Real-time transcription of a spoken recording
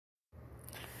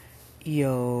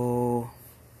Yo,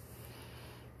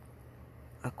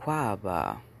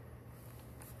 Aquaba.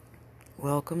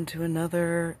 Welcome to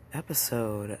another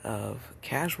episode of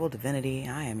Casual Divinity.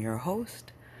 I am your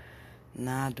host,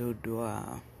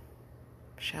 Nadudua.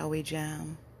 Shall we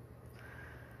jam?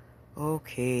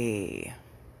 Okay.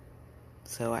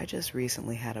 So I just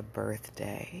recently had a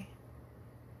birthday.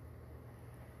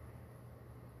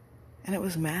 And it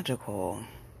was magical.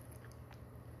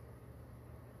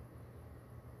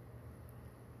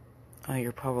 Oh,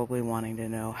 you're probably wanting to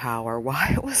know how or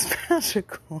why it was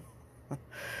magical.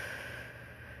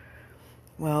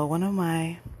 Well, one of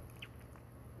my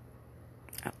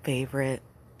favorite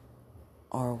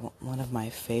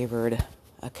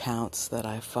accounts that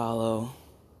I follow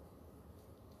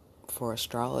for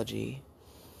astrology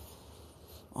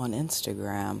on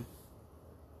Instagram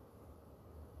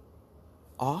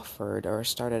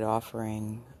started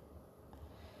offering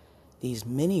these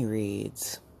mini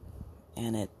reads,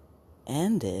 and it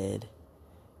ended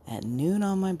at noon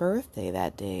on my birthday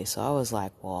that day. So I was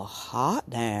like, well, hot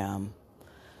damn,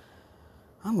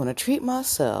 I'm gonna treat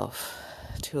myself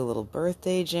to a little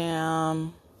birthday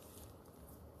jam.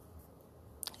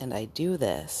 And I do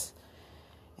this,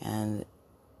 and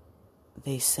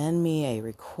they send me a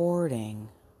recording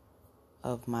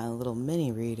of my little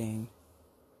mini reading,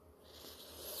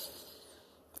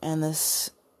 and this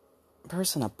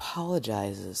person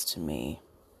apologizes to me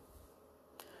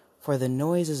for the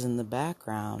noises in the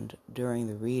background during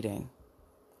the reading,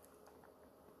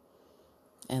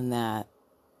 and that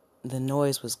the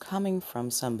noise was coming from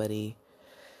somebody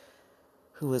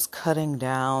who was cutting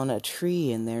down a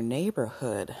tree in their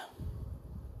neighborhood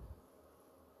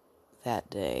that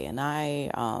day. And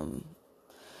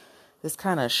this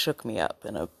kind of shook me up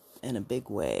in a big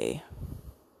way.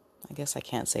 I guess I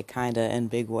can't say kinda in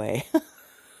big way.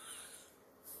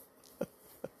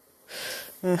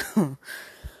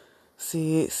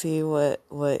 See what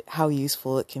how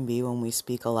useful it can be when we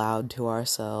speak aloud to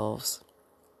ourselves.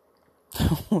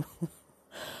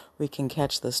 We can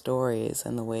catch the stories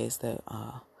and the ways that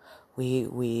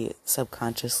we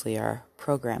subconsciously are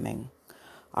programming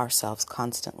ourselves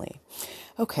constantly.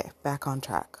 Okay, back on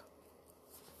track.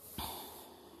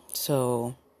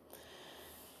 So,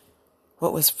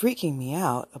 what was freaking me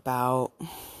out about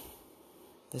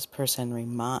this person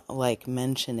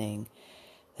mentioning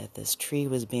that this tree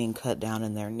was being cut down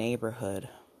in their neighborhood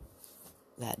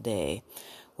that day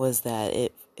was that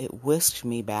it whisked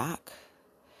me back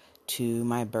to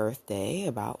my birthday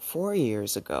about 4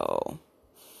 years ago,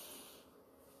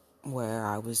 where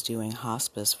I was doing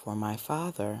hospice for my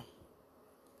father.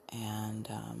 And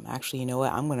actually, you know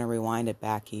what? I'm going to rewind it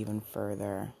back even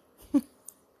further.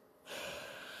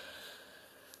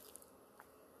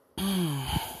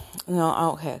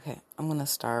 No, okay. I'm going to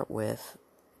start with,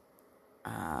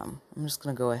 I'm just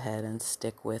going to go ahead and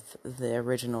stick with the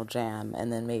original jam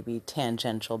and then maybe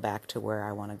tangential back to where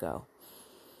I want to go.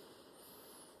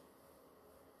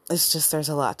 It's just there's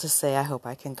a lot to say. I hope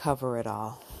I can cover it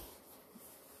all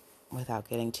without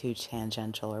getting too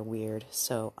tangential or weird.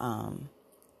 So,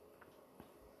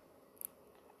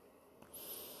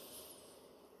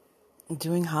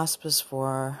 doing hospice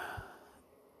for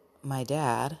my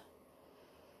dad,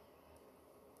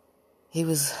 he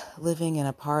was living in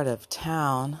a part of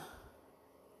town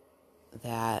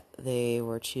that they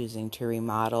were choosing to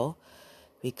remodel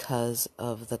because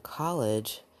of the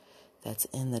college that's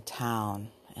in the town.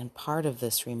 And part of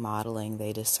this remodeling,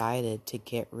 they decided to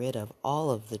get rid of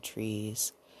all of the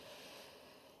trees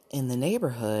in the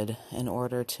neighborhood in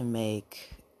order to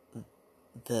make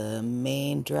the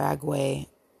main dragway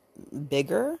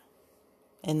bigger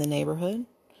in the neighborhood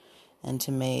and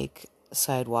to make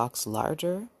sidewalks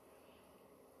larger.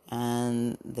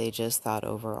 And they just thought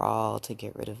overall to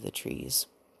get rid of the trees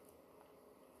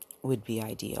would be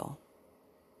ideal.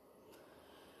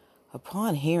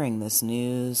 Upon hearing this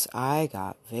news, I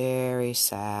got very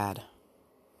sad.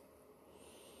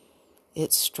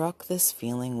 It struck this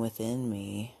feeling within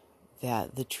me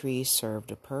that the tree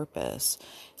served a purpose.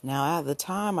 Now, at the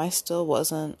time, I still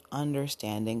wasn't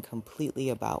understanding completely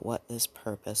about what this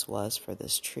purpose was for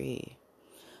this tree.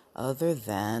 Other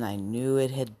than I knew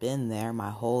it had been there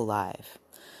my whole life.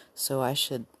 So I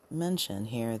should mention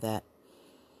here that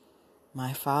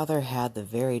my father had the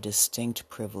very distinct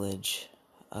privilege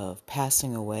of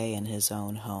passing away in his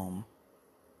own home.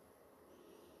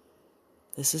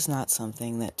 This is not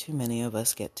something that too many of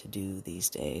us get to do these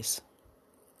days.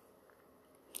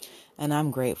 And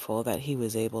I'm grateful that he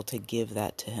was able to give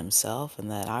that to himself and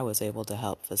that I was able to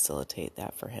help facilitate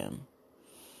that for him.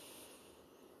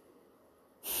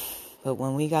 But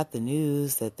when we got the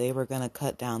news that they were going to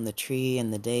cut down the tree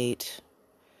and the date,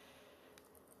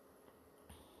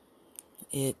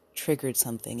 it triggered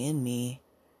something in me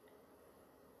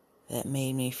that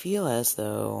made me feel as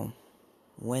though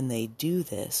when they do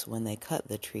this, when they cut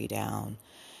the tree down,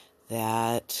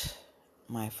 that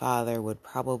my father would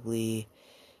probably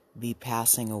be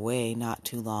passing away not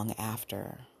too long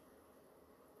after.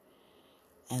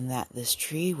 And that this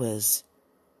tree was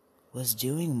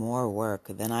doing more work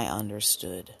than I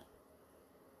understood.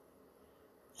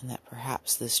 And that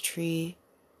perhaps this tree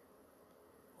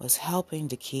was helping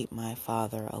to keep my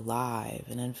father alive,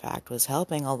 and in fact was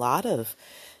helping a lot of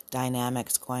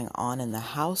dynamics going on in the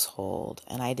household,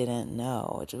 and I didn't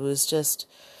know. It was just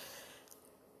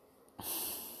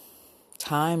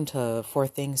time for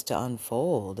things to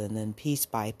unfold, and then piece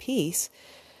by piece,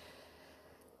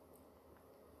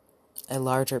 a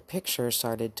larger picture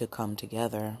started to come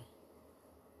together.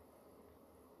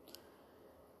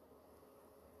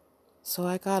 So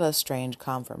I got a strange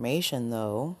confirmation,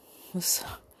 though.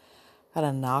 Got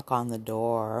a knock on the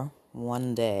door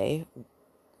one day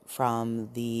from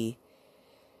the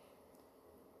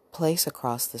place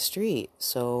across the street.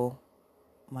 So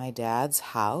my dad's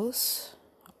house,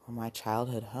 or my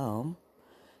childhood home,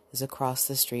 is across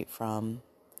the street from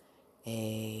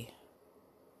a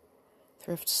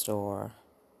thrift store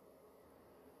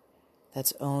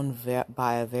that's owned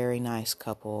by a very nice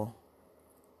couple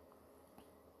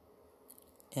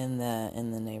in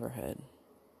the neighborhood.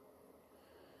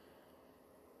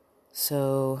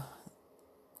 So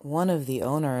one of the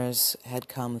owners had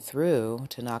come through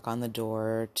to knock on the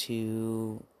door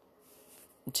to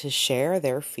share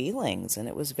their feelings, and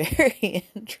it was very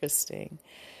interesting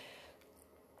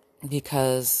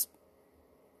because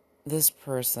this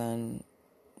person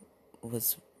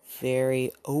was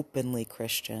very openly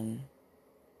Christian,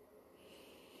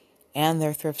 and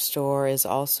their thrift store is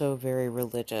also very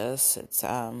religious. It's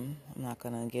I'm not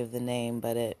going to give the name,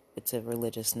 but it's a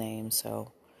religious name,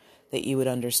 so that you would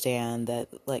understand that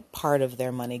like part of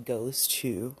their money goes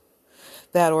to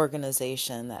that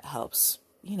organization that helps,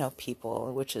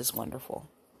 people, which is wonderful.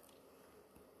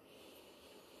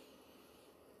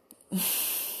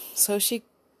 So she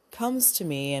comes to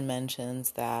me and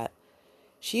mentions that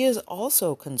she is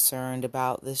also concerned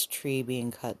about this tree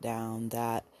being cut down,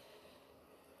 that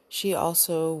she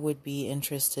also would be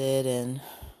interested in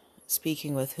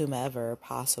speaking with whomever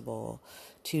possible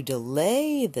to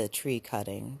delay the tree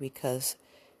cutting, because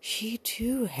she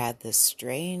too had this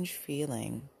strange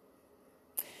feeling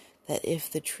that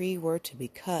if the tree were to be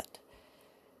cut,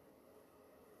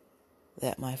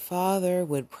 that my father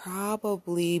would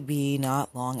probably be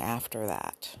not long after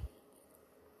that.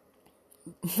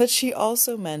 But she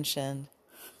also mentioned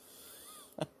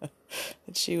that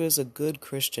she was a good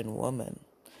Christian woman,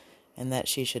 and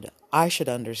that I should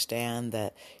understand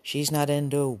that she's not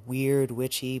into weird,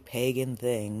 witchy, pagan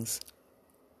things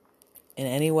in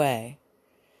any way,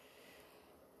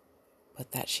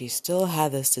 but that she still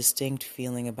had this distinct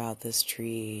feeling about this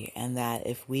tree, and that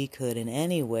if we could in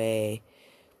any way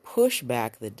push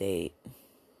back the date.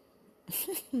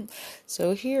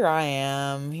 So here I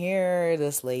am, here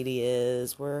this lady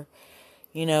is, we're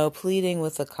pleading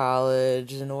with the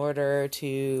college in order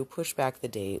to push back the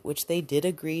date, which they did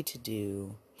agree to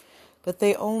do, but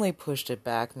they only pushed it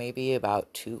back maybe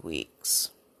about 2 weeks,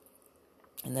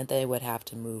 and that they would have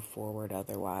to move forward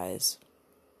otherwise.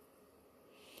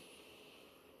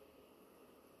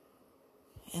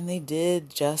 And they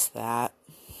did just that.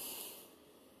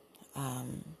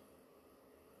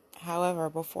 However,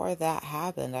 before that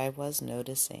happened, I was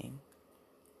noticing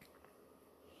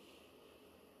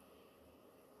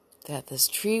that this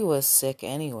tree was sick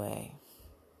anyway.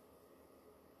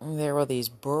 There were these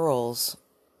burls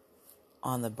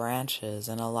on the branches,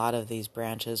 and a lot of these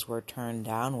branches were turned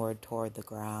downward toward the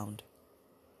ground.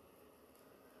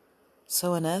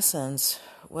 So in essence,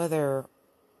 whether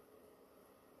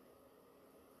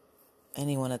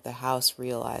anyone at the house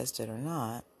realized it or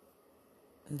not,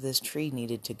 this tree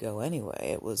needed to go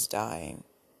anyway. It was dying.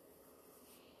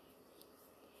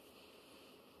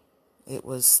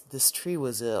 This tree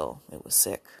was ill. It was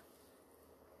sick.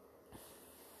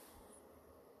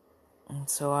 And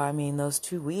so, those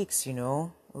 2 weeks, it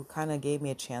kind of gave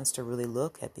me a chance to really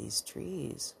look at these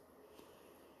trees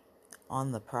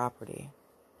on the property.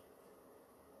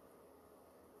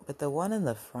 But the one in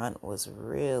the front was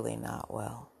really not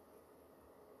well.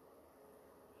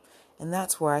 And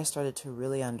that's where I started to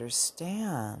really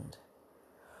understand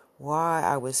why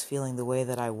I was feeling the way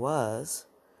that I was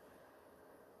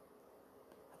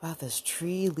about this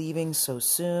tree leaving so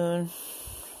soon,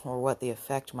 or what the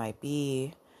effect might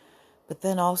be, but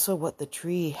then also what the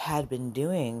tree had been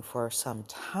doing for some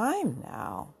time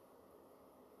now.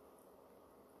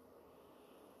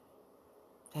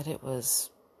 that it was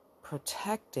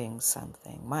protecting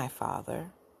something, my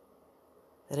father,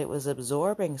 that it was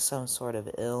absorbing some sort of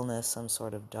illness, some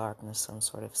sort of darkness, some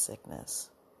sort of sickness.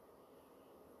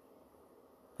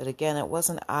 But again, it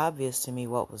wasn't obvious to me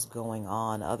what was going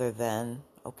on other than,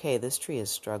 okay, this tree is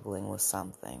struggling with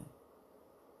something.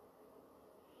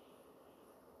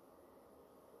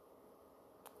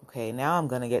 Okay, now I'm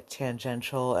going to get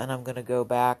tangential and I'm going to go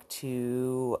back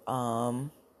to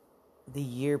the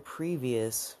year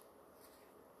previous.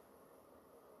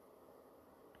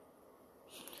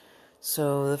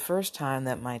 So the first time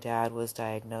that my dad was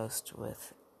diagnosed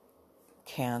with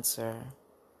cancer,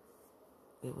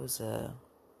 it was a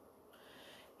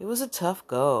tough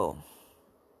go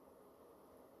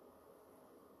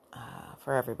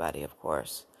for everybody, of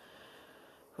course.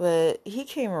 But he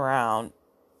came around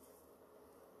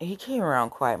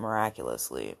quite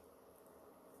miraculously.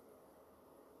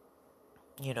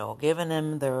 You know, giving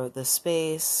him the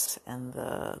space and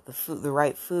the food, the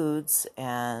right foods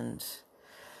and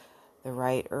the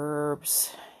right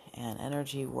herbs and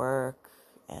energy work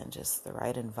and just the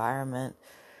right environment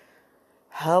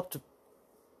helped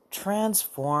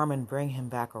transform and bring him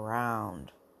back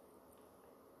around.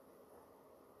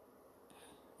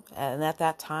 And at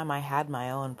that time, I had my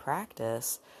own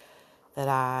practice that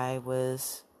I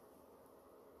was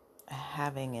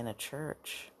having in a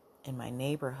church in my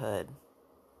neighborhood.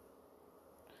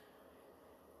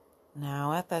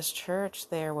 Now, at this church,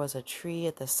 there was a tree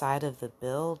at the side of the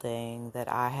building that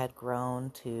I had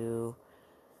grown to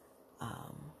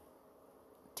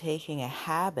taking a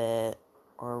habit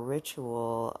or a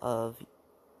ritual of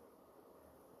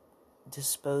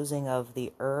disposing of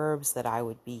the herbs that I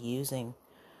would be using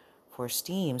for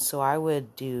steams. So I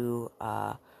would do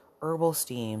herbal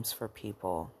steams for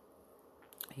people.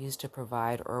 I used to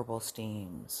provide herbal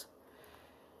steams.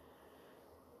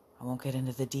 I won't get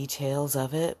into the details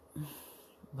of it,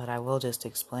 but I will just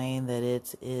explain that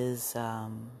it is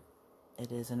an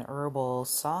herbal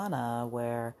sauna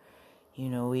where, you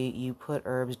know, you put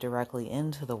herbs directly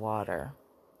into the water,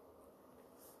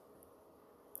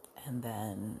 and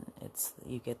then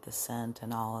you get the scent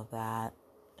and all of that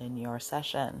in your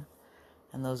session,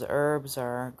 and those herbs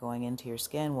are going into your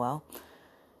skin. Well,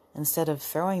 instead of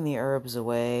throwing the herbs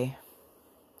away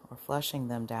or flushing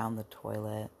them down the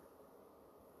toilet,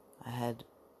 I had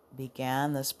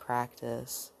began this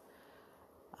practice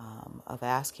of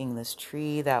asking this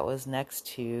tree that was next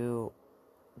to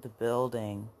the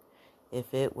building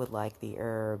if it would like the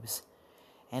herbs.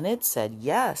 And it said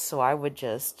yes. So I would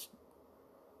just,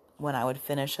 when I would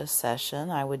finish a session,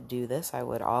 I would do this. I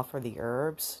would offer the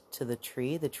herbs to the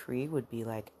tree. The tree would be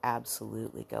like,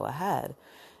 absolutely, go ahead.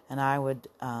 And I would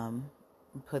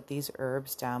put these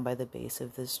herbs down by the base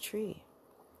of this tree.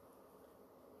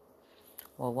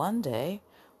 Well, one day,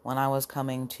 when I was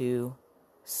coming to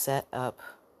set up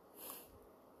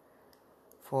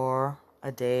for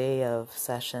a day of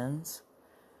sessions,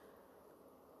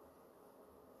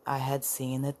 I had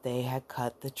seen that they had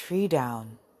cut the tree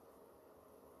down.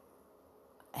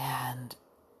 And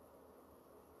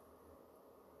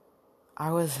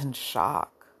I was in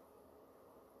shock.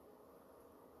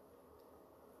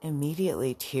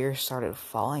 Immediately, tears started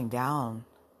falling down.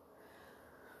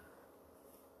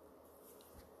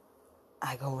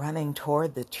 I go running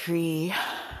toward the tree,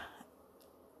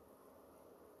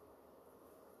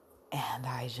 and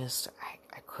I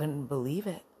couldn't believe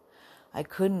it.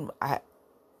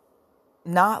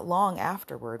 Not long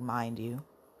afterward, mind you,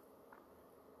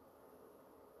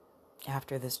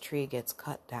 after this tree gets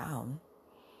cut down,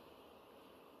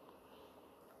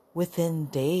 within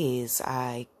days,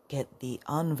 I get the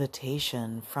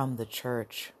invitation from the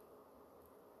church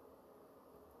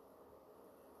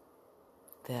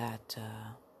that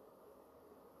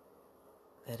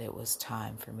it was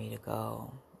time for me to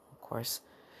go. Of course,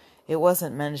 it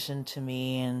wasn't mentioned to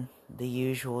me in the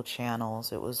usual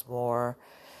channels. It was more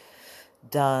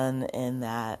done in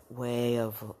that way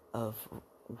of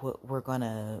we're going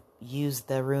to use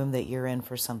the room that you're in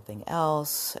for something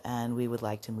else, and we would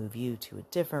like to move you to a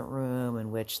different room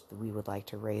in which we would like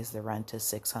to raise the rent to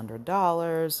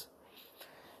 $600.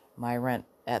 My rent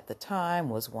at the time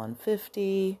was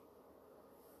 $150.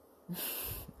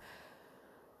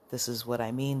 This is what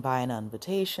I mean by an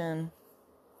invitation.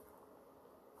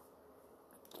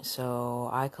 So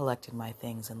I collected my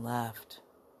things and left.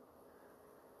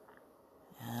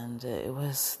 And it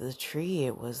was the tree.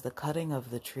 It was the cutting of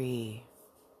the tree.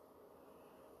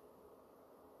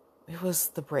 It was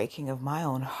the breaking of my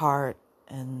own heart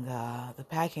and the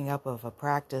packing up of a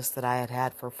practice that I had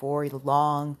had for 4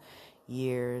 long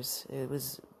years. It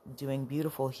was doing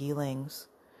beautiful healings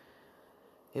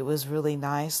It was really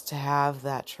nice to have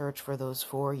that church for those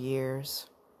 4 years.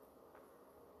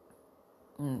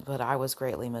 But I was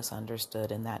greatly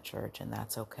misunderstood in that church, and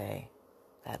that's okay.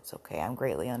 That's okay. I'm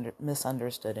greatly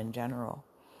misunderstood in general.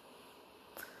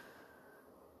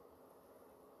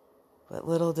 But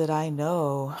little did I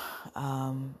know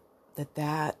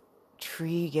that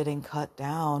tree getting cut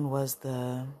down was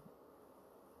the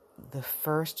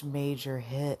first major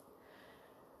hit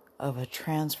of a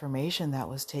transformation that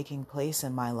was taking place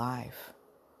in my life.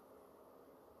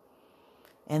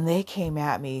 And they came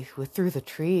at me through the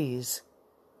trees,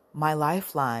 my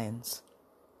lifelines.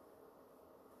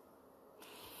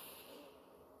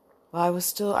 Well,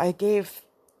 I gave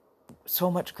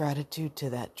so much gratitude to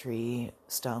that tree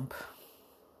stump.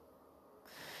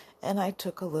 And I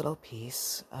took a little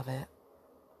piece of it.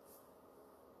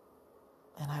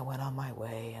 And I went on my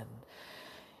way and,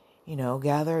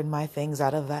 gathered my things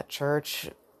out of that church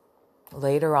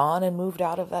later on and moved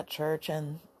out of that church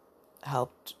and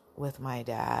helped with my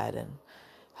dad and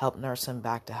helped nurse him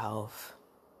back to health.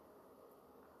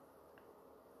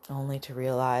 Only to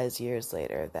realize years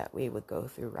later that we would go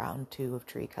through round 2 of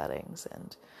tree cuttings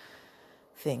and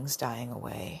things dying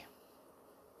away,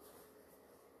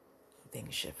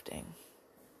 things shifting.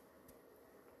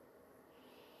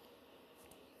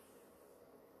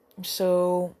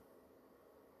 So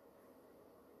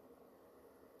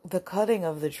the cutting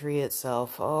of the tree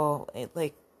itself,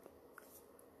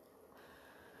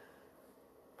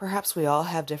 perhaps we all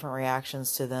have different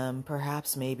reactions to them.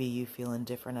 Perhaps maybe you feel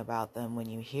indifferent about them when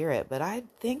you hear it. But I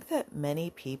think that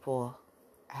many people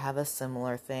have a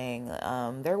similar thing.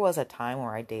 There was a time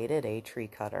where I dated a tree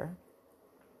cutter.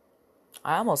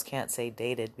 I almost can't say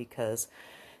dated because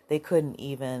they couldn't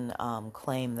even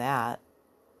claim that.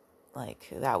 Like,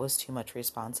 that was too much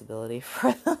responsibility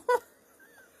for them.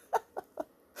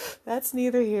 That's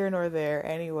neither here nor there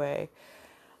anyway.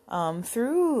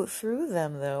 Through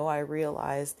them, though, I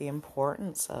realized the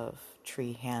importance of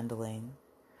tree handling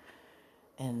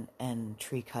and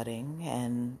tree cutting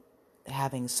and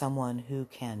having someone who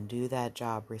can do that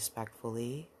job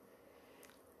respectfully,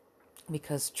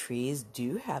 because trees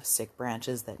do have sick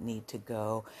branches that need to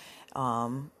go,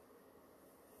 and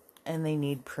they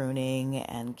need pruning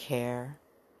and care.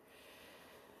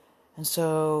 And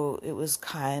so it was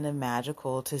kind of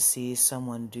magical to see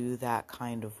someone do that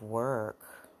kind of work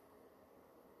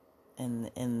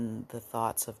in the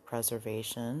thoughts of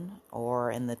preservation,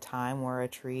 or in the time where a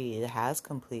tree has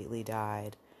completely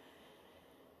died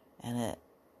and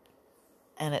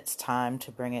it's time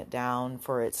to bring it down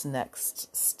for its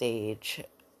next stage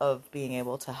of being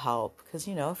able to help. Because,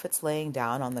 if it's laying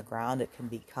down on the ground, it can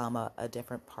become a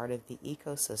different part of the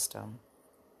ecosystem.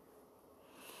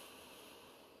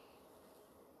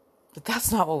 But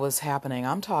that's not what was happening.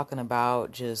 I'm talking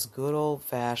about just good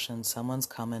old-fashioned, someone's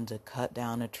coming to cut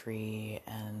down a tree,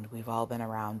 and we've all been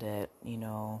around it, in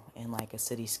like a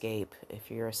cityscape,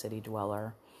 if you're a city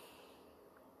dweller.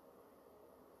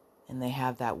 And they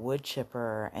have that wood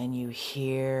chipper, and you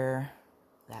hear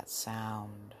that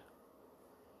sound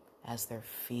as they're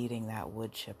feeding that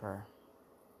wood chipper.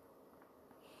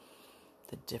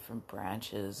 The different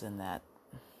branches and that.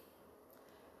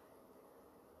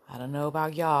 I don't know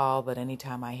about y'all, but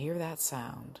anytime I hear that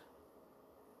sound,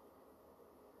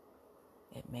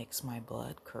 it makes my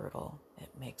blood curdle. It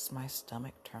makes my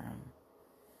stomach turn.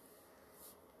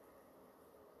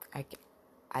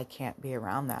 I can't be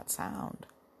around that sound.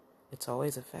 It's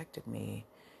always affected me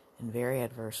in very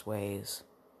adverse ways.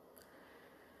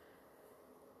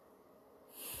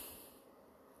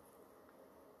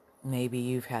 Maybe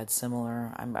you've had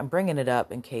similar. I'm bringing it up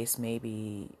in case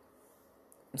maybe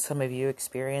some of you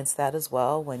experience that as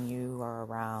well when you are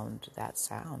around that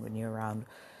sound, when you're around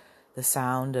the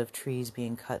sound of trees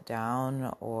being cut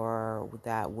down or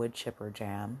that wood chipper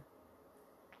jam.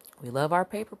 We love our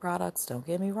paper products, don't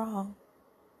get me wrong.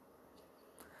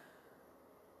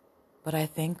 But I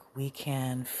think we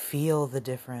can feel the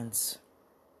difference,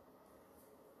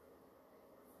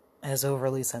 as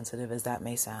overly sensitive as that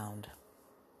may sound.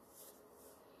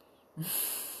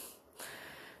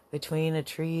 Between a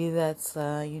tree that's,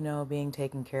 being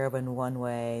taken care of in one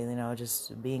way,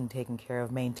 just being taken care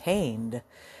of, maintained,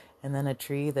 and then a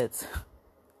tree that's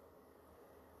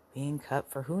being cut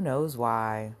for who knows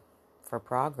why, for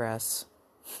progress.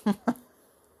 For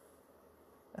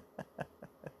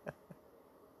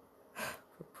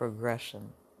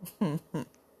progression.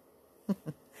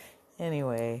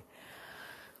 Anyway.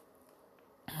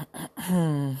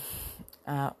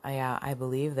 I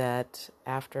believe that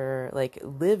after,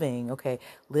 living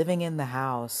in the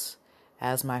house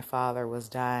as my father was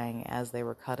dying, as they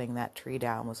were cutting that tree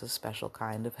down, was a special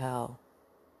kind of hell.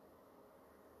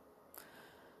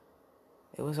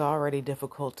 it was already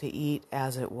difficult to eat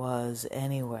as it was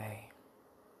anyway.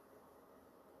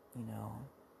 You know,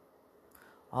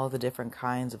 all the different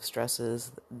kinds of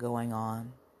stresses going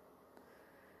on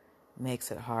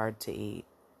makes it hard to eat.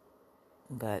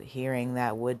 But hearing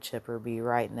that wood chipper be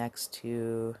right next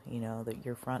to,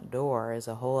 your front door is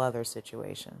a whole other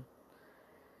situation.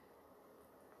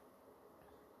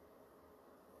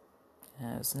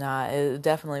 And it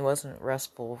definitely wasn't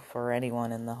restful for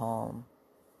anyone in the home.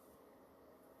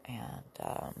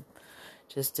 And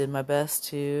just did my best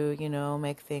to,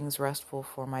 make things restful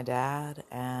for my dad.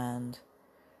 And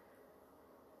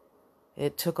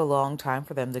it took a long time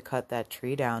for them to cut that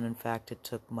tree down. In fact, it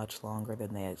took much longer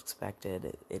than they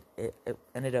expected. It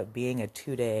ended up being a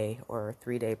 2-day or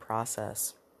 3-day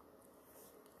process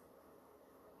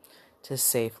to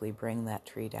safely bring that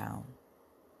tree down.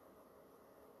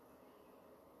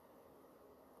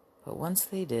 But once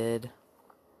they did,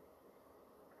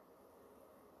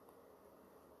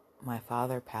 my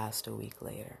father passed a week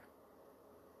later.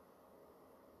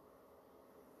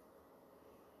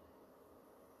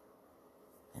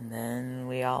 And then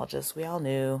we all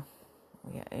knew,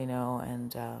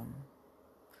 and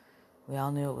we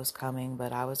all knew it was coming,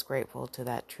 but I was grateful to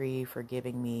that tree for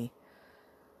giving me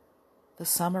the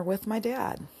summer with my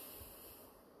dad,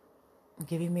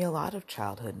 giving me a lot of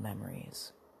childhood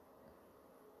memories,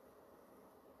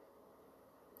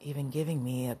 even giving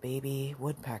me a baby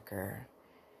woodpecker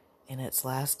in its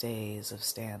last days of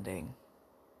standing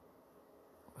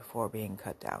before being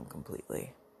cut down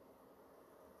completely.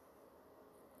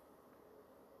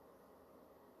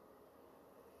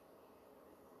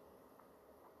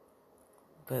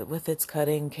 But with its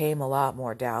cutting came a lot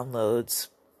more downloads,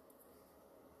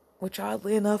 which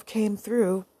oddly enough came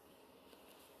through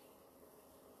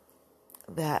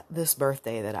this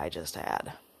birthday that I just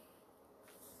had.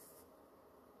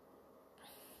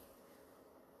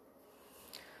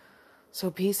 So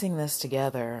piecing this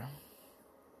together,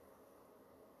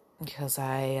 because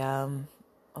I,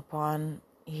 upon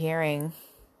hearing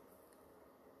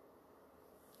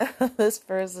this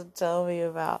person tell me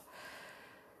about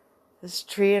this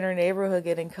tree in her neighborhood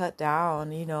getting cut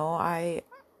down, I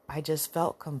just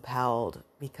felt compelled,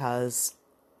 because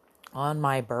on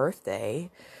my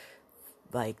birthday,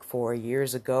 like 4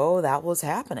 years ago, that was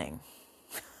happening.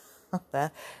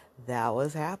 that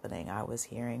was happening. I was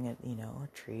hearing it,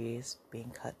 trees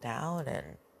being cut down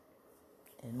and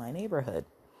in my neighborhood.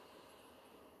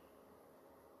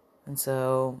 And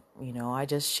so, I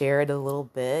just shared a little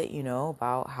bit,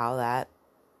 about how that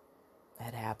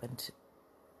had happened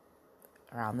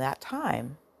around that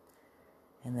time.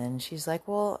 And then she's like,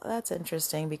 well, that's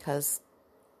interesting, because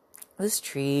this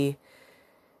tree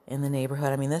in the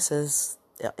neighborhood,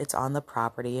 it's on the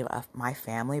property of my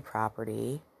family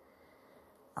property,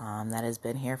 that has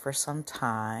been here for some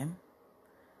time,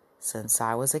 since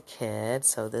I was a kid.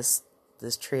 So this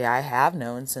tree I have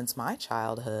known since my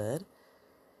childhood.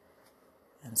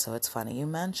 And so it's funny you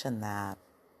mentioned that.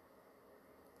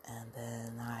 And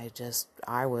then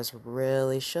I was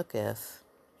really shooketh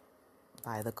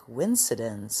by the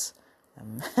coincidence.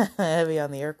 I'm heavy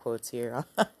on the air quotes here.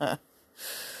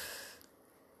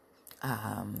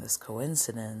 This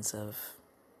coincidence of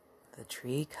the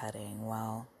tree cutting.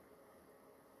 Well,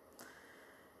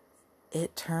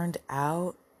 it turned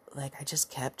out like I just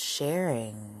kept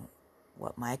sharing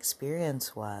what my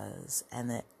experience was, and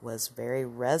it was very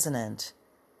resonant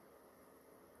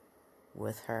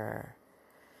with her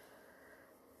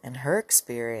and her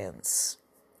experience.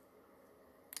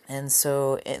 And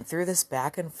so through this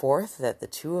back and forth that the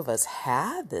two of us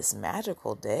had this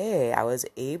magical day, I was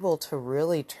able to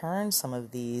really turn some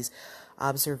of these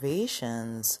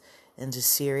observations into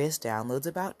serious downloads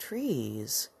about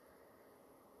trees,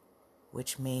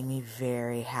 which made me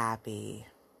very happy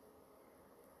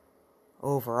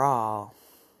overall.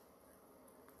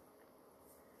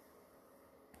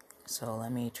 So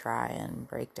let me try and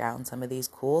break down some of these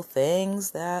cool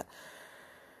things that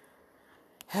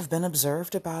have been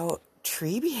observed about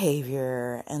tree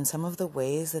behavior and some of the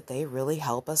ways that they really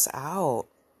help us out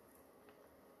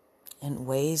in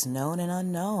ways known and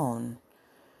unknown.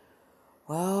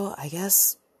 Well, I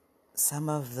guess some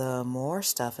of the more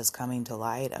stuff is coming to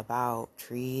light about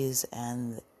trees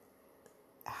and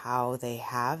how they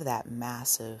have that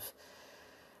massive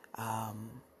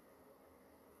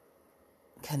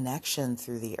connection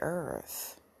through the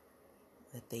earth,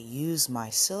 that they use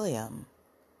mycelium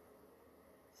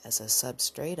as a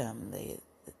substratum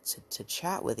to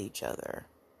chat with each other.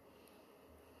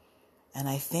 And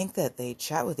I think that they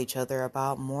chat with each other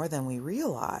about more than we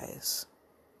realize.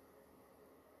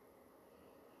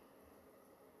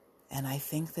 And I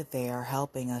think that they are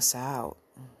helping us out.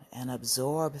 and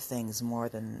absorb things more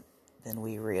than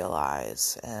we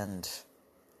realize. And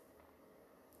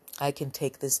I can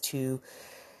take this to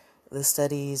the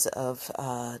studies of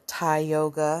Thai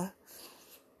yoga.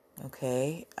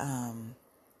 Okay.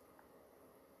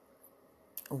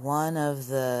 One of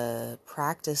the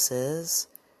practices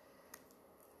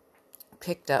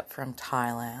picked up from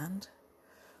Thailand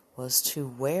was to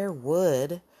wear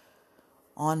wood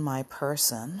on my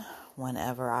person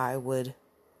whenever I would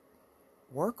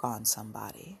work on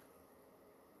somebody,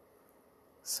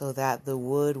 so that the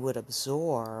wood would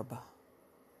absorb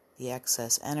the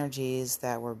excess energies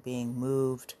that were being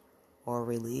moved or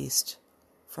released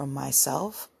from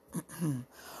myself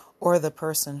or the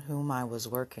person whom I was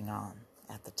working on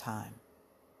at the time.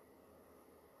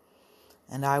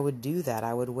 And I would do that.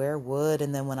 I would wear wood,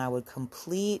 and then when I would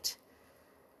complete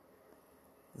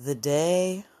the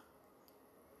day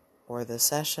or the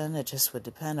session, it just would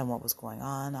depend on what was going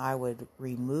on, I would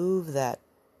remove the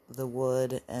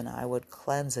wood, and I would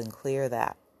cleanse and clear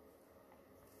that.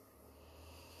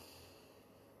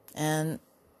 And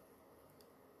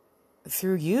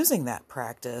through using that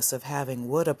practice of having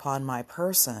wood upon my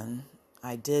person,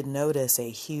 I did notice a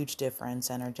huge difference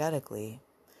energetically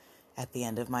at the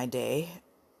end of my day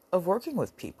of working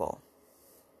with people.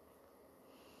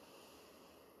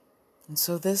 And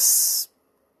so this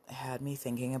had me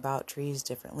thinking about trees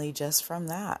differently just from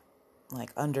that.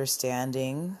 Like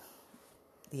understanding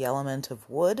the element of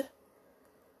wood,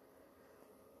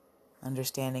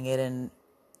 understanding it in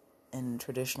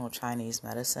traditional Chinese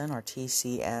medicine or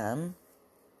TCM,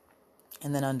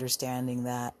 and then understanding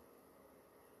that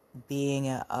being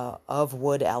a of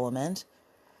wood element,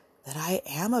 that I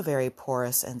am a very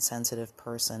porous and sensitive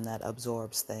person that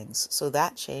absorbs things. So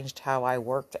that changed how I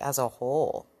worked as a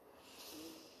whole.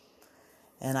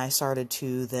 And I started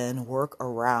to then work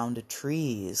around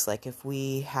trees. Like if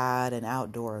we had an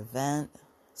outdoor event,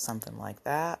 something like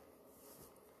that,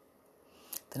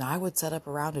 then I would set up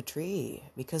around a tree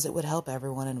because it would help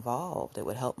everyone involved. It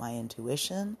would help my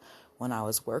intuition when I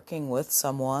was working with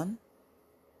someone.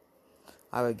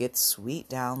 I would get sweet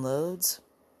downloads.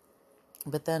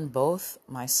 But then both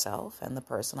myself and the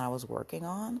person I was working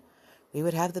on, we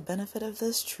would have the benefit of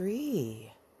this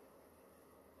tree.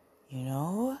 You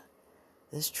know,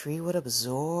 this tree would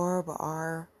absorb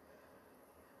our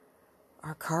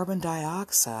carbon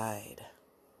dioxide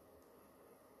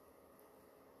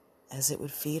as it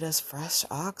would feed us fresh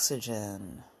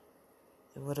oxygen.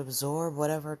 It would absorb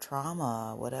whatever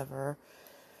trauma, whatever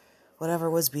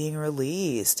was being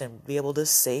released, and be able to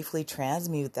safely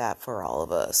transmute that for all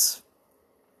of us.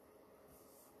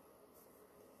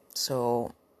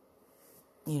 So,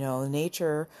 you know,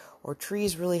 nature or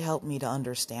trees really help me to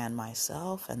understand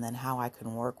myself and then how I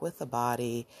can work with the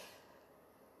body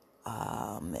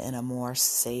in a more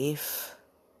safe,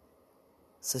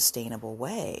 sustainable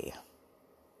way.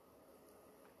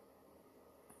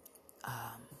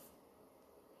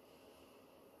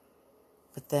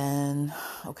 But then,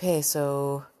 okay,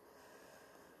 so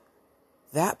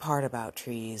that part about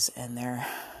trees and their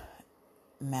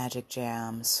magic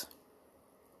jams.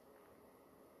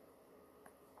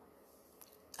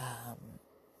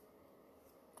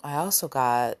 I also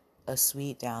got a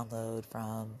sweet download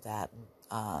from that.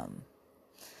 I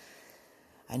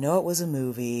know it was a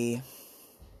movie,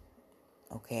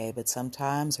 okay, but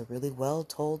sometimes a really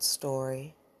well-told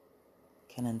story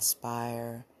can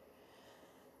inspire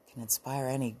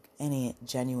any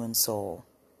genuine soul.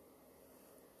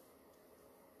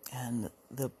 And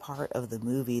the part of the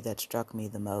movie that struck me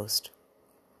the most,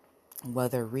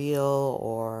 whether real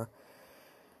or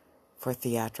for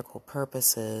theatrical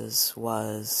purposes,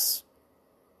 was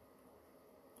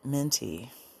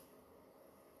Minty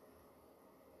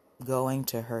going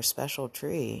to her special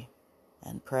tree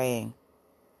and praying.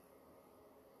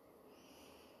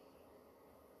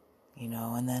 You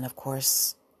know, and then of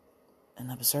course, in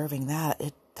observing that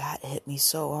hit me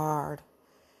so hard.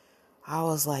 I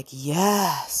was like,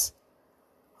 yes.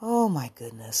 Oh my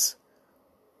goodness.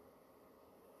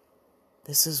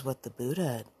 This is what the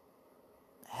Buddha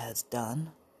has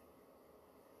done.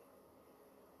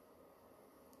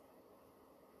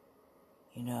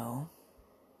 You know,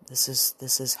 this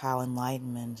is how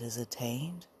enlightenment is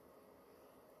attained.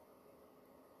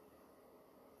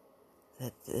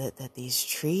 That these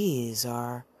trees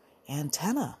are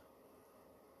antenna.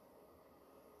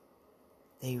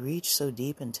 They reach so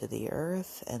deep into the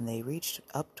earth and they reach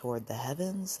up toward the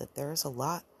heavens that there's a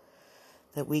lot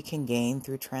that we can gain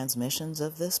through transmissions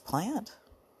of this plant.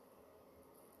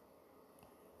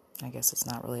 I guess it's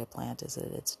not really a plant, is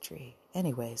it? It's a tree.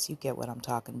 Anyways, you get what I'm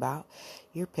talking about.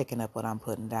 You're picking up what I'm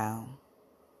putting down.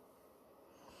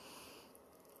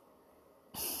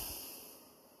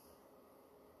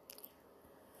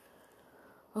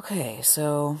 Okay,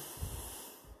 so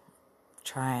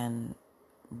try and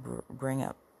bring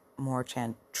up more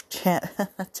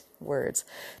words,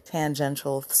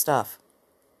 tangential stuff.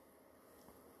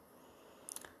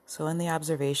 So in the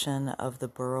observation of the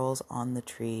burls on the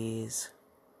trees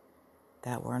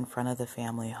that were in front of the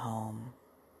family home,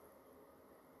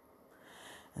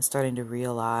 and starting to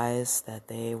realize that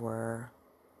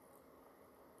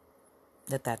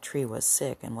that tree was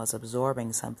sick and was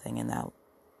absorbing something, and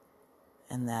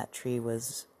that tree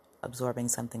was absorbing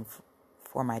something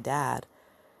for my dad,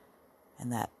 and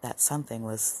that something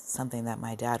was something that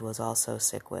my dad was also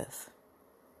sick with.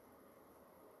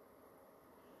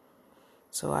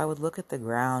 So I would look at the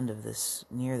ground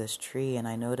near this tree, and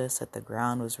I noticed that the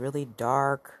ground was really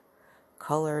dark,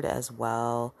 colored as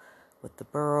well, with the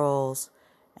burls,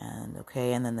 and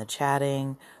then the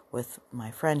chatting with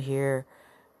my friend here,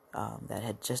 that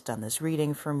had just done this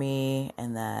reading for me,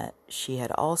 and that she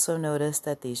had also noticed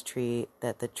that the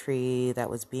tree that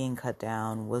was being cut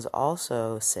down was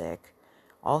also sick,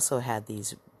 also had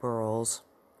these burls,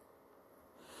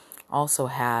 also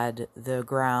had the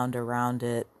ground around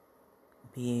it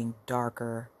being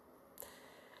darker.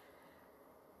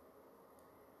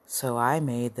 So I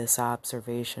made this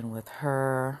observation with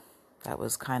her that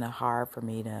was kind of hard for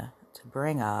me to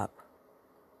bring up,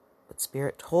 but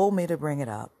Spirit told me to bring it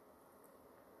up,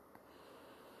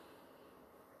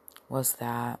 was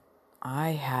that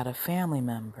I had a family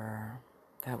member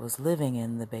that was living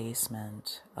in the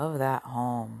basement of that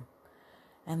home,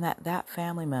 and that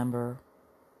family member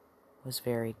was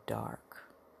very dark,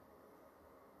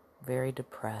 very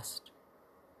depressed,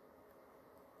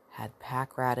 had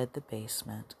pack ratted the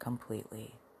basement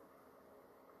completely,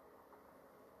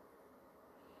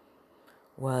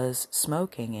 was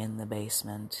smoking in the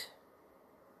basement,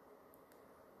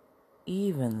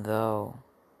 even though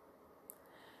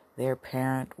their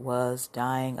parent was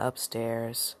dying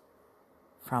upstairs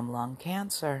from lung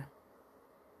cancer.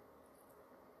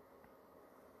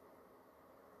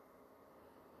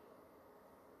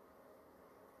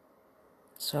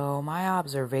 So my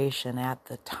observation at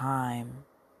the time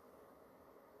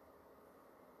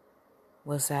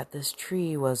was that this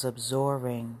tree was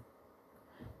absorbing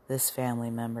this family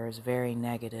member's very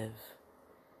negative,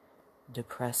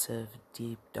 depressive,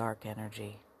 deep, dark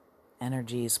energy.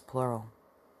 Energies plural.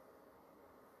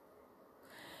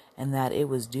 And that it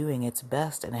was doing its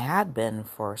best, and had been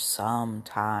for some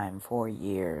time, for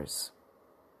years.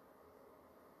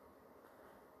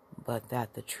 But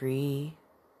that the tree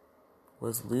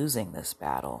was losing this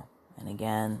battle. And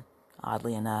again,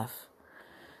 oddly enough,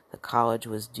 the college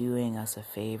was doing us a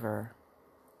favor,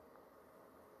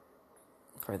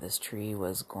 for this tree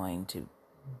was going to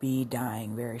be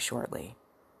dying very shortly.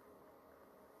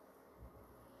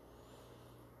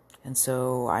 And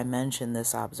so I mentioned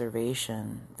this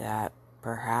observation that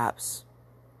perhaps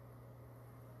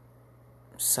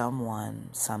someone,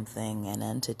 something, an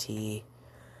entity,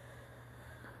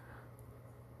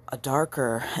 a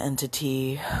darker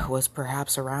entity was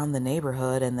perhaps around the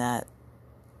neighborhood, and that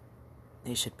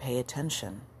they should pay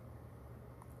attention.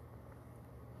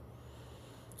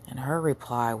 And her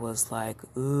reply was like,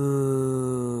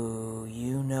 ooh,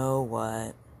 you know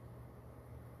what?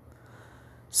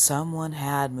 Someone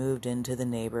had moved into the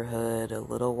neighborhood a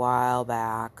little while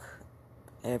back.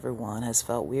 Everyone has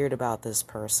felt weird about this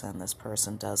person. This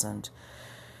person doesn't,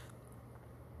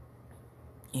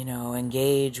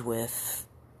 engage with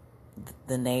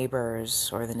the neighbors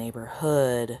or the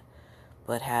neighborhood,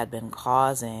 but had been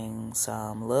causing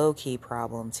some low-key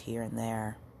problems here and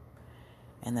there.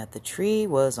 And that the tree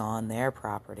was on their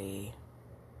property.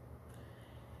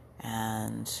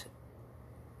 And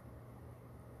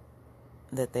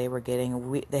that they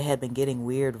had been getting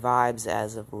weird vibes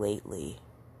as of lately.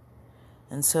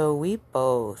 And so we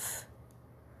both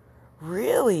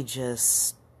really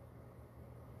just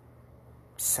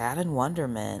sat in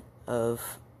wonderment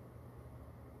of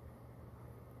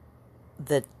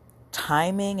the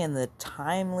timing and the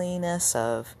timeliness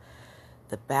of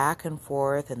the back and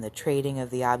forth and the trading of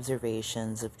the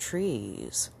observations of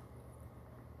trees.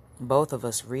 Both of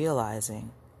us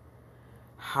realizing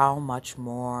how much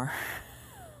more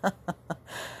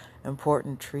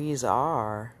important trees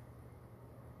are.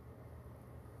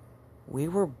 We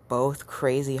were both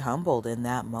crazy humbled in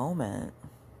that moment.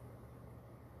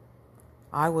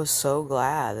 I was so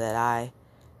glad that I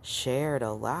shared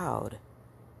aloud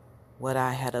what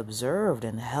I had observed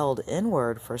and held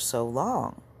inward for so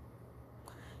long.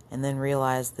 And then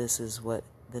realized this is what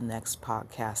the next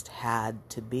podcast had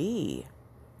to be.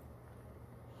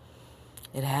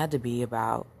 It had to be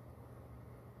about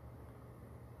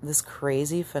this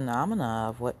crazy phenomena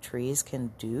of what trees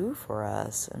can do for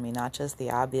us. I mean, not just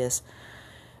the obvious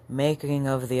making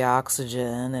of the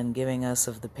oxygen and giving us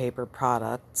of the paper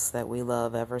products that we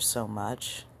love ever so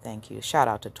much. Thank you. Shout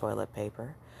out to toilet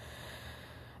paper.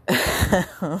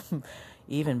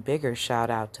 Even bigger shout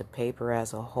out to paper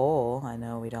as a whole. I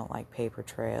know we don't like paper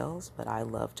trails, but I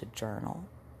love to journal.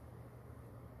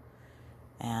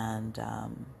 And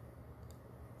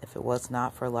if it was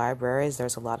not for libraries,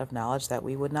 there's a lot of knowledge that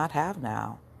we would not have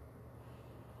now.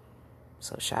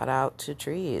 So shout out to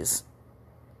trees.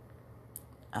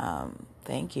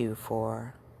 Thank you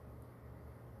for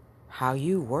how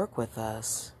you work with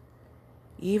us,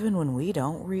 even when we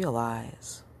don't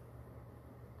realize.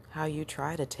 How you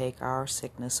try to take our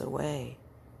sickness away.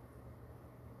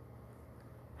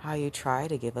 How you try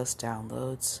to give us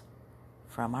downloads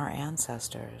from our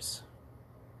ancestors,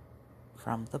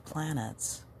 from the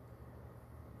planets,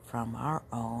 from our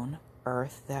own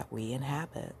earth that we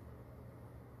inhabit.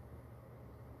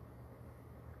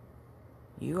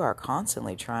 You are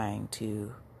constantly trying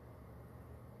to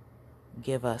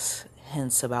give us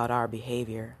hints about our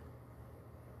behavior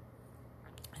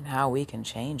and how we can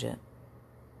change it.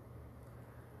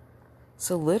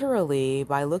 So literally,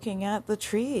 by looking at the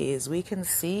trees, we can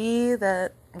see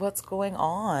that what's going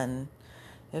on.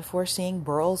 If we're seeing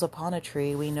burls upon a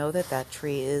tree, we know that that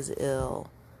tree is ill.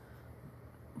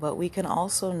 But we can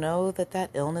also know that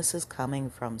that illness is coming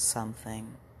from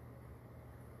something.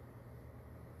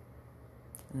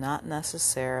 Not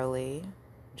necessarily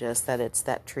just that it's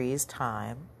that tree's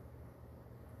time,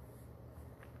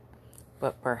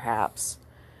 but perhaps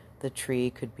the tree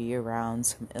could be around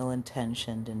some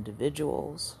ill-intentioned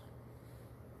individuals,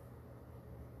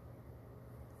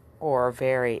 or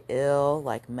very ill,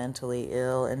 like mentally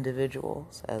ill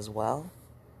individuals as well.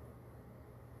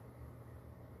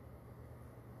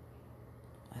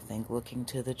 I think looking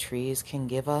to the trees can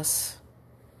give us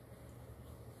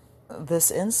this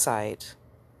insight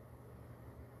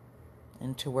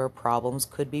into where problems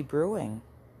could be brewing,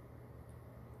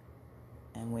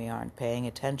 and we aren't paying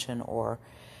attention, or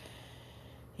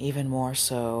even more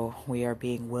so, we are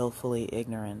being willfully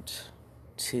ignorant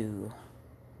to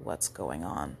what's going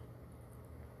on.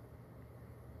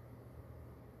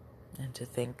 And to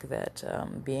think that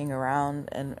being around,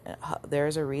 and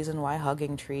there's a reason why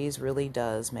hugging trees really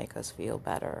does make us feel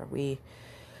better.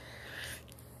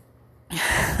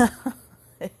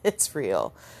 It's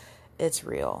real. It's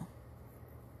real.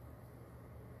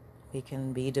 We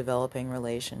can be developing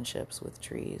relationships with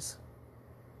trees.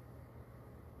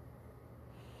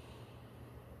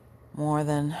 More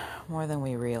than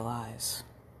we realize.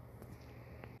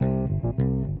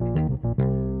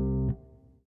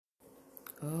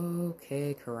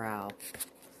 Okay, Corral.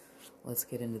 Let's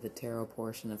get into the tarot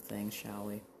portion of things, shall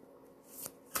we?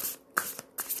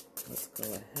 Let's go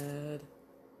ahead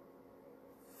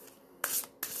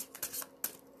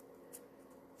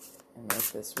and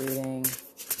make this reading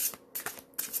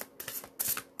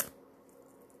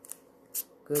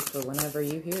good for whenever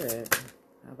you hear it.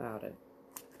 How about it?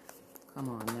 Come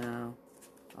on now.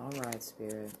 All right,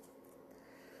 Spirit.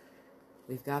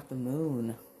 We've got the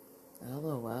moon.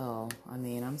 LOL. I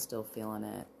mean, I'm still feeling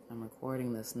it. I'm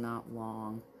recording this not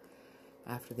long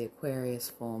after the Aquarius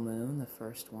full moon, the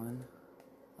first one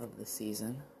of the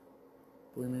season.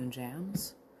 Blue Moon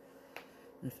Jams.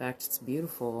 In fact, it's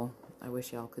beautiful. I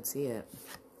wish y'all could see it.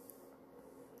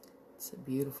 It's a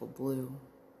beautiful blue.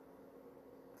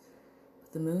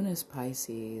 But the moon is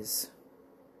Pisces.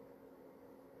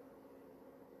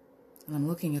 And I'm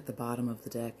looking at the bottom of the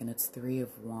deck, and it's 3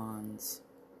 of Wands.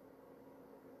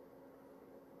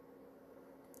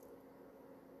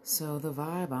 So the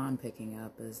vibe I'm picking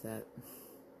up is that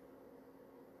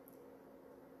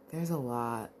there's a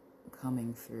lot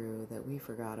coming through that we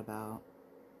forgot about,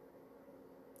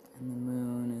 and the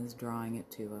moon is drawing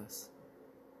it to us.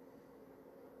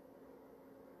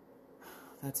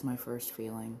 That's my first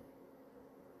feeling.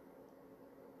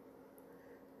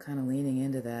 Kind of leaning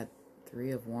into that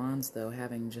 3 of Wands, though,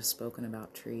 having just spoken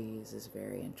about trees, is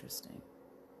very interesting.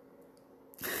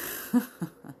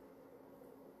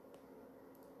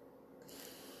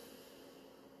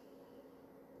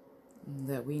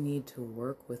 That we need to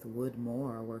work with wood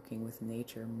more, working with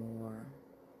nature more.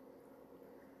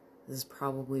 This is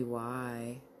probably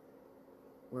why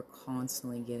we're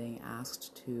constantly getting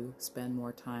asked to spend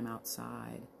more time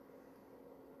outside.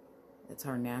 It's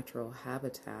our natural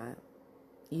habitat.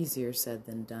 Easier said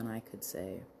than done, I could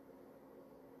say.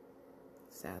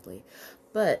 Sadly.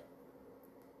 But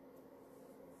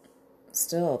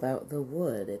still, the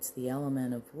wood, it's the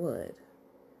element of wood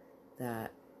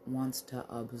that wants to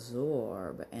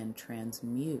absorb and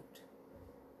transmute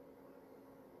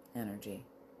energy,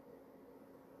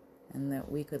 and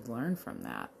that we could learn from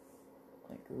that.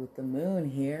 Like with the moon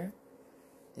here,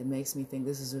 it makes me think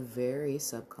this is a very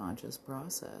subconscious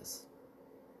process.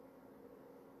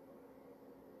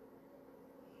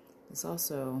 This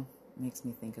also makes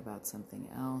me think about something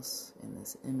else. In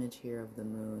this image here of the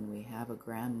moon, we have a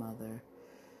grandmother.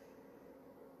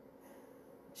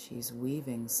 She's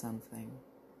weaving something.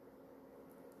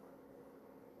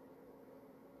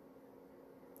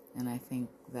 And I think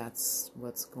that's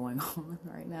what's going on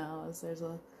right now, is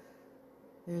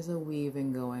there's a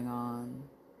weaving going on.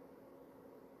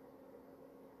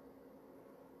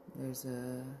 There's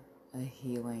a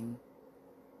healing.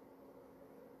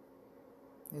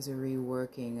 There's a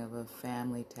reworking of a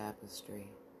family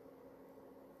tapestry.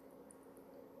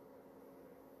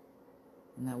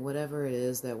 And that whatever it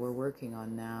is that we're working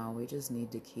on now, we just need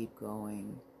to keep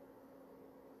going.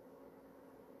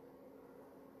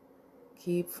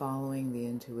 Keep following the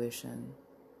intuition.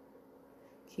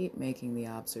 Keep making the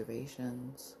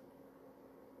observations.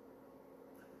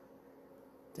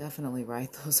 Definitely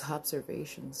write those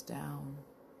observations down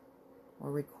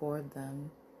or record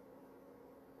them.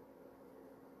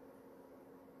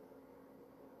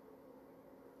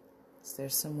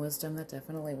 There's some wisdom that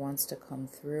definitely wants to come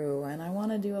through, and I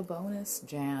want to do a bonus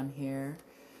jam here.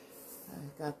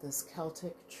 I've got this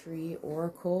Celtic Tree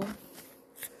Oracle,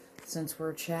 since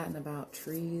we're chatting about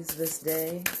trees this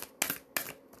day.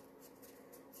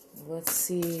 Let's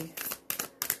see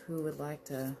who would like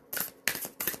to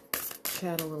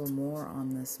chat a little more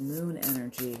on this moon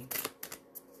energy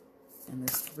and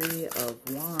this Three of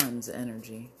Wands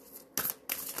energy.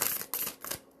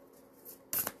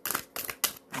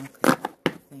 Okay,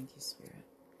 thank you, Spirit.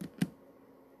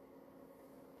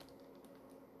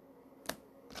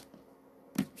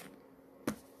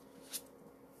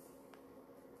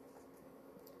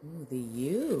 Ooh, the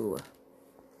U.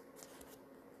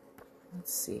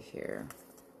 Let's see here.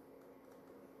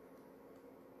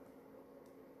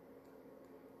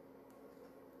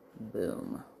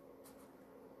 Boom.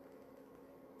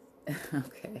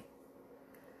 Okay.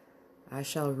 I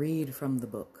shall read from the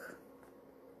book.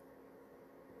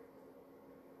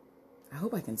 I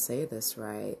hope I can say this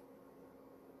right.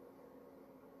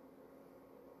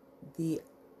 The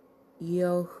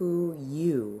Iohu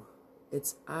U.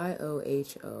 It's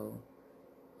IOHO.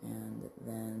 And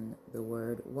then the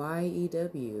word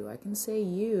YEW. I can say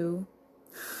you.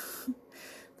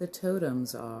 The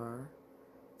totems are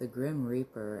the Grim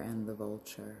Reaper and the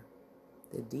Vulture.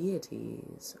 The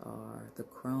deities are the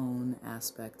crone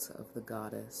aspects of the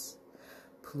goddess,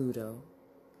 Pluto,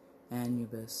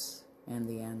 Anubis, and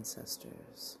the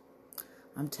ancestors.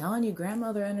 I'm telling you,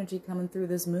 grandmother energy coming through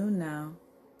this moon now.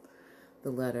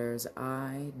 The letters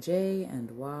I, J,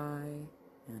 and Y,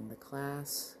 and the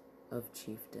class of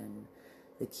chieftain.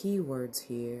 The key words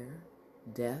here: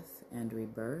 death and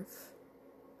rebirth,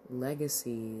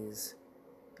 legacies,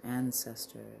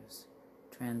 ancestors,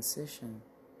 transition,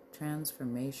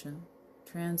 transformation,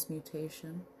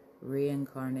 transmutation,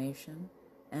 reincarnation,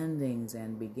 endings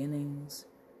and beginnings,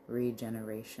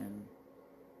 regeneration.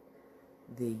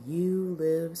 The U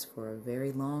lives for a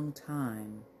very long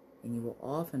time, and you will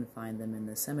often find them in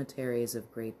the cemeteries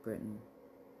of Great Britain.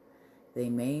 They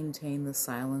maintain the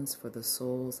silence for the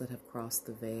souls that have crossed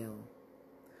the veil.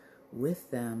 With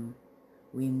them,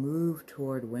 we move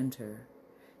toward winter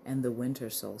and the winter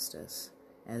solstice,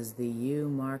 as the U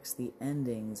marks the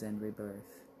endings and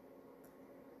rebirth.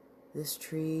 This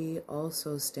tree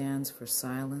also stands for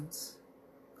silence,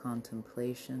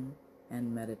 contemplation,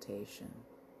 and meditation.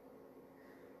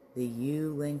 The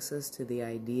U links us to the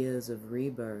ideas of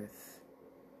rebirth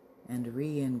and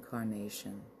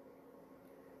reincarnation.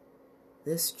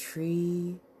 This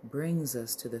tree brings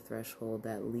us to the threshold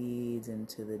that leads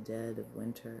into the dead of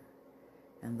winter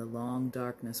and the long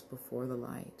darkness before the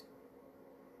light.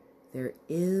 There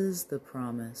is the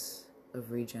promise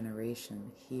of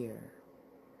regeneration here,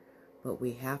 but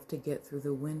we have to get through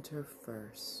the winter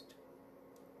first.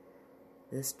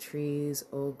 This tree's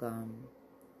Ogam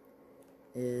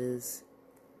is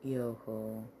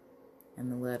Ioho,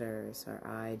 and the letters are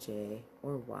I, J,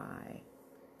 or Y.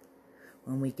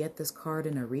 When we get this card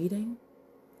in a reading,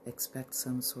 expect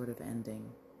some sort of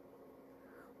ending.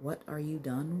 What are you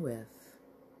done with?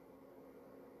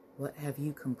 What have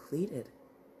you completed?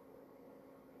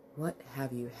 What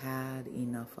have you had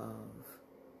enough of?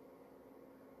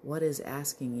 What is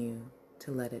asking you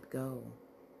to let it go?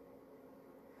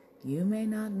 You may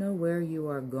not know where you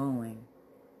are going,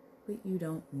 but you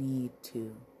don't need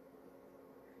to.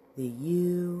 The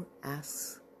U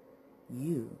asks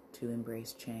you to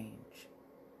embrace change,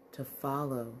 to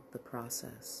follow the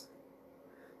process.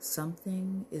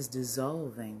 Something is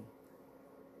dissolving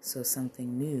so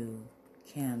something new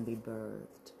can be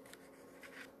birthed.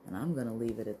 And I'm going to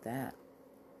leave it at that.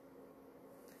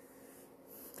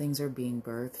 Things are being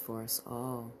birthed for us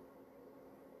all.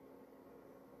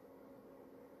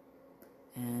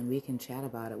 And we can chat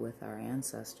about it with our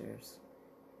ancestors.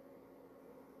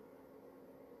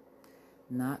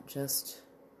 Not just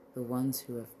the ones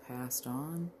who have passed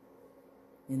on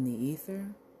in the ether,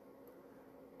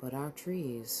 but our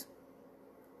trees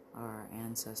are our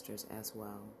ancestors as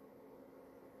well.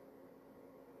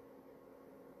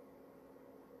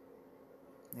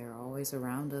 They're always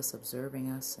around us, observing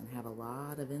us, and have a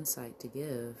lot of insight to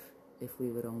give if we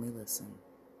would only listen.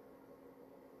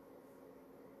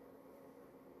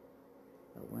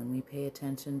 But when we pay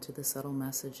attention to the subtle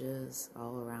messages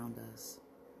all around us,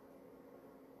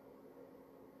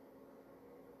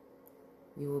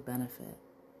 we will benefit.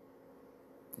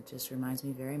 It just reminds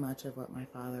me very much of what my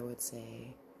father would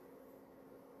say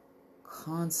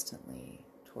constantly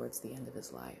towards the end of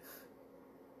his life,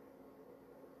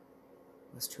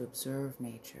 was to observe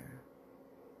nature.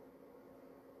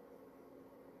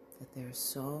 That there's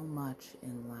so much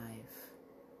in life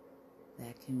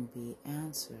that can be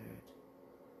answered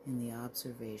in the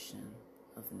observation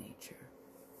of nature.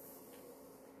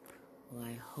 Well,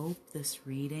 I hope this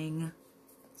reading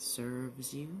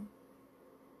serves you.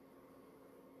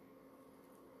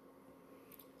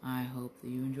 I hope that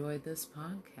you enjoyed this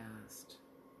podcast.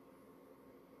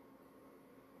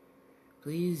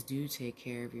 Please do take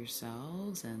care of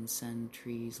yourselves and send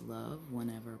trees love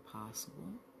whenever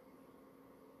possible.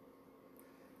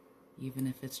 Even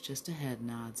if it's just a head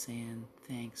nod saying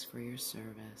thanks for your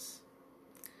service.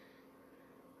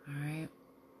 All right.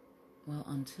 Well,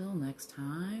 until next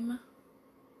time,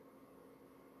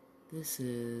 this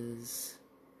is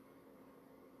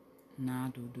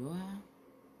Nadudua.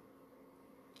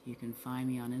 You can find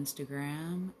me on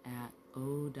Instagram at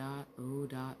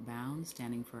o.o.bounds,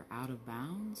 standing for out of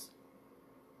bounds.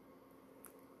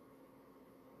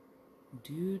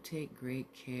 Do take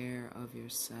great care of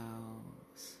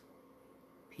yourselves.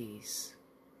 Peace.